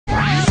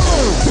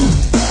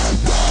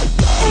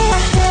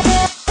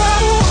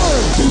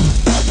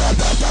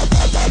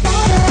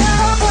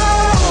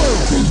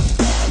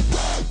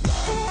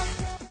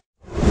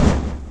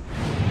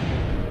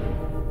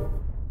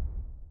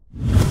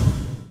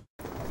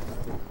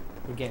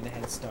We're getting a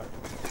head start.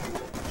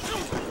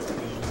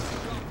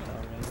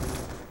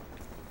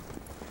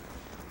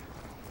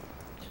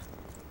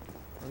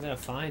 I'm gonna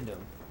find him.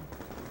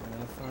 I'm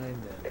gonna find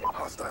them.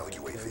 Hostile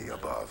UAV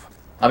above.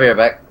 I'll be right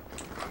back.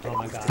 Oh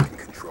my god.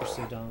 We're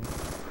so dumb.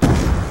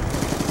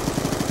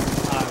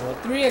 Alright, well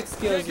 3x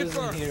kills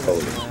isn't here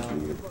right now.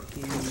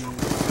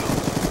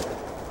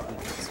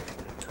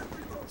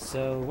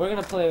 So we're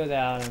gonna play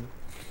without him.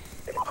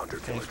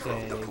 Okay,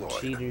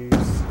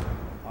 cheaters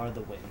are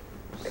the winners.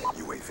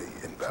 UAV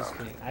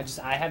inbound.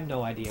 I have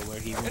no idea where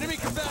he went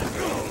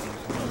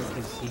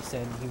because he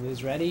said he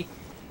was ready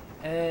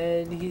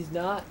and he's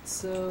not,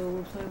 so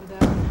we're playing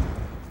without him.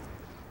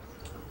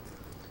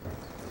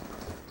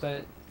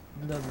 But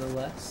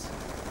nonetheless,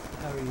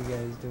 how are you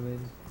guys doing?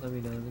 Let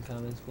me know in the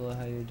comments below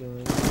how you're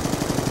doing.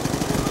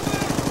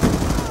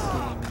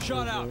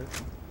 Shut out.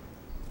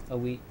 A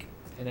week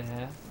and a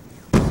half.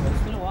 So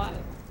it's been a while.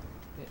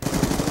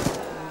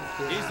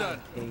 He's done.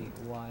 A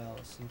while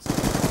since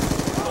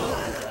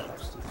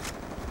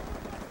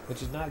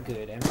which is not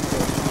good.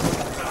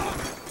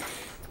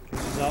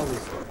 Which is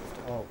always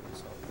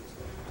always.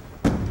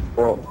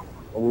 Well,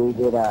 we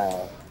did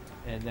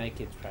and that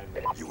kid's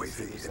probably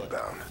UAV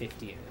inbound.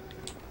 50 in it.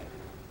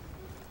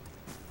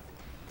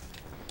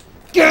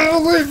 Get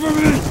away from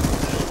me!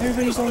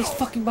 Everybody's always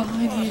fucking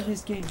behind me in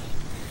this game.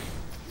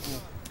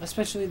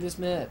 Especially this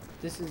map.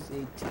 This is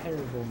a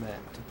terrible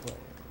map to play.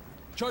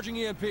 Charging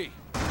EMP.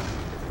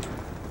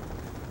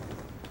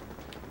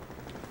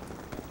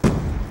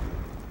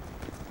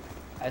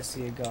 I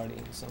see a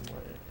guardian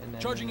somewhere. And then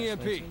Charging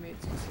EMP.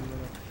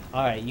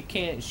 Alright, you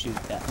can't shoot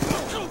that.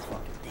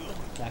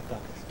 That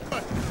gun is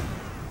dumb.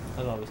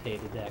 I've always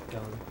hated that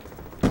gun.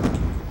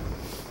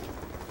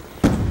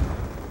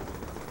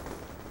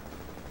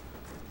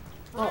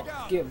 Oh,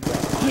 give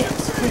that.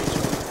 Yes,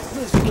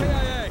 let's go.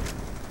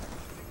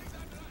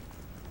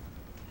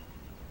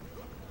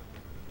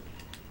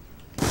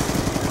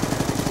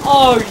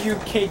 Oh, you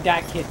kid,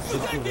 that kid's the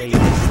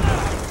greatest.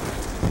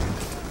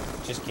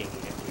 Just kidding,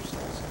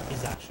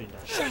 he's actually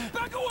not. Shit,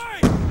 back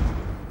away!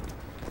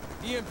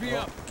 EMP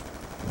up.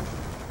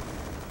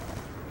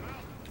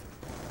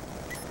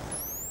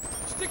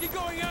 Sticky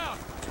going out.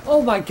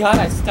 Oh my god,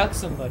 I stuck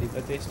somebody,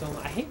 but they stole.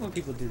 I hate when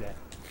people do that.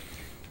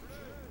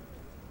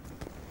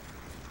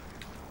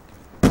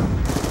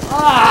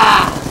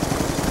 Ah!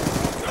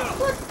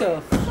 What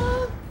the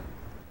fuck?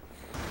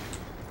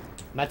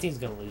 My team's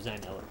gonna lose. I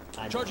know it.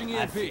 I know Charging it.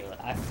 I EMP. feel it.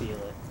 I feel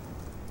it.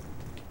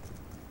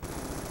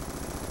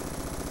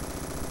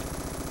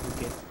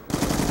 Okay.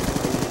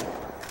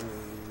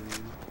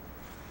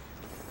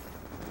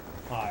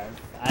 Hard.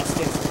 I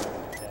stick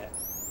with that.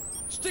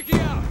 Sticky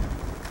out.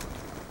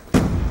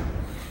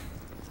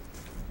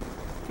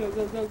 Go,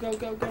 go, go, go,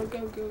 go, go,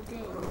 go, go,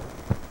 go.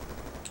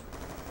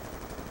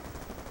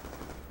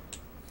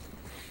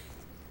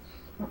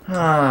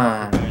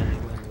 Ah,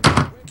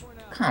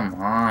 come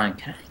on,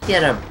 can I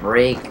get a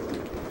break?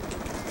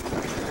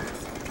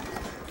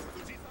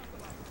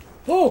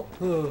 Oh!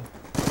 Oh,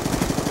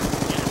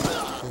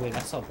 wait, I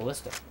saw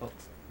ballista. Oh,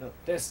 no,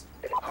 this.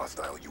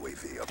 Hostile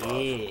UAV above.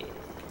 Yeah.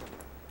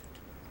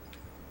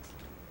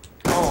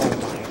 Oh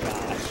my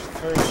gosh.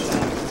 First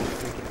shot is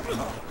a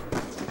freaking.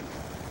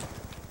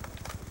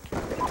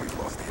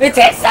 It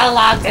takes so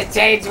long to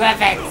change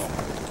weapons!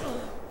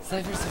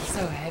 Snipers are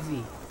so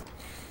heavy.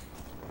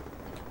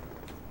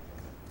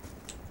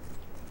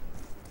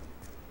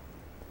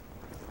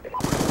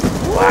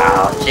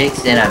 Wow,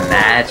 Jake's in a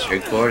match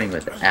recording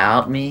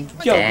without me?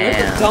 Yo, you're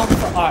the Damn. dumb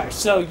for alright,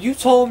 so you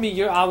told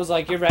me I was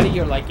like, you're ready?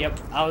 You're like, yep.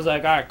 I was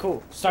like, alright,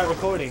 cool. Start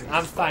recording.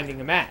 I'm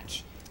finding a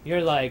match.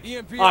 You're like,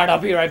 alright, I'll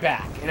be right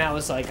back. And I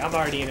was like, I'm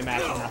already in a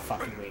match. I'm not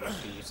fucking waiting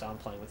for you, so I'm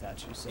playing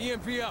without you. So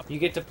EMP up. you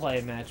get to play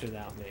a match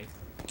without me.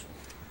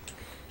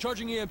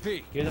 Charging EMP.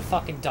 You're the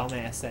fucking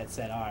dumbass that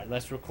said, alright,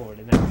 let's record,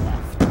 and then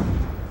left.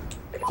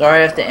 Sorry,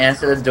 I have to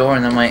answer the door,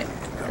 and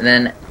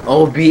then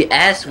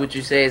OBS, which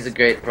you say is a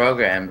great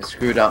program,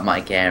 screwed up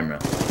my camera.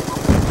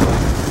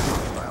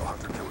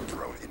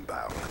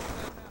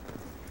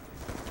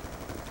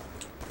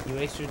 You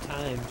waste your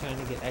time trying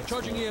to get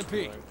extra. Charging EMP.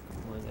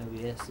 When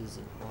OBS is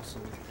an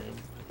awesome thing.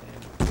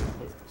 Okay, it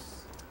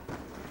works.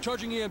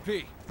 Charging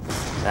EMP.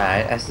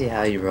 Alright, I see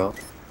how you roll.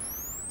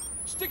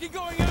 Sticky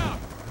going out.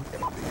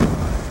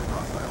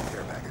 Hostile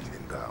care package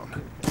inbound.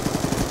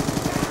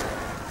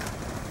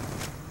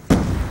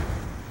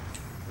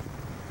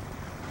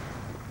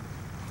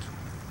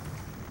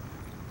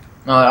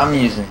 No, I'm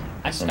using.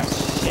 I just got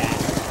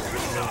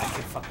shattered. I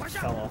fucking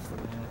fell off the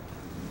map.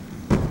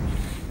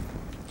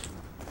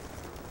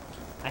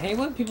 I hate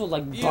when people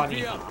like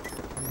bunny hop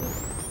in the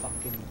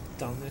fucking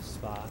dumbest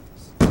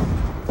spots.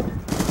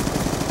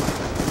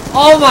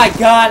 Oh my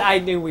god, I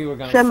knew we were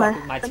gonna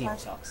fucking, my team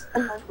sucks.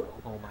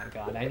 Oh my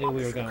god, I knew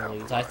we were gonna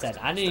lose. I said,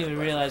 I didn't even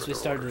realize we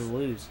started to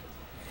lose.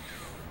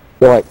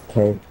 What,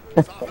 Kane?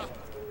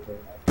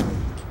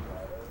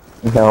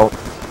 No.